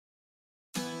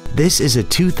This is a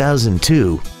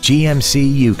 2002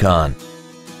 GMC Yukon.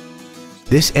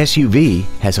 This SUV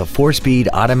has a 4-speed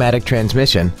automatic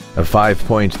transmission, a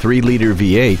 5.3-liter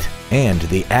V8, and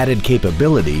the added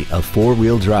capability of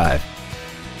 4-wheel drive.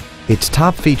 Its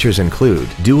top features include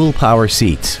dual power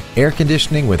seats, air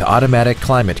conditioning with automatic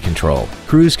climate control,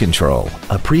 cruise control,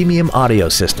 a premium audio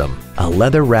system, a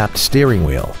leather-wrapped steering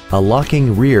wheel, a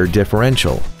locking rear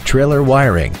differential, trailer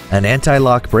wiring, an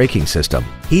anti-lock braking system,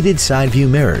 heated side view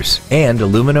mirrors, and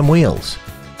aluminum wheels.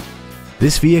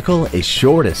 This vehicle is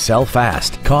sure to sell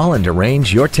fast. Call and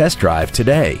arrange your test drive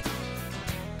today.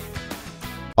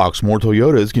 Oxmoor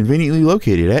Toyota is conveniently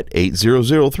located at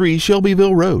 8003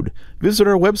 Shelbyville Road. Visit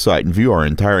our website and view our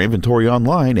entire inventory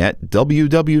online at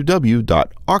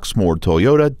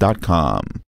www.oxmoortoyota.com.